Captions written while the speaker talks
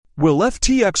Will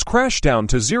FTX crash down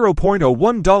to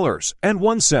 $0.01 and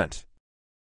 1 cent?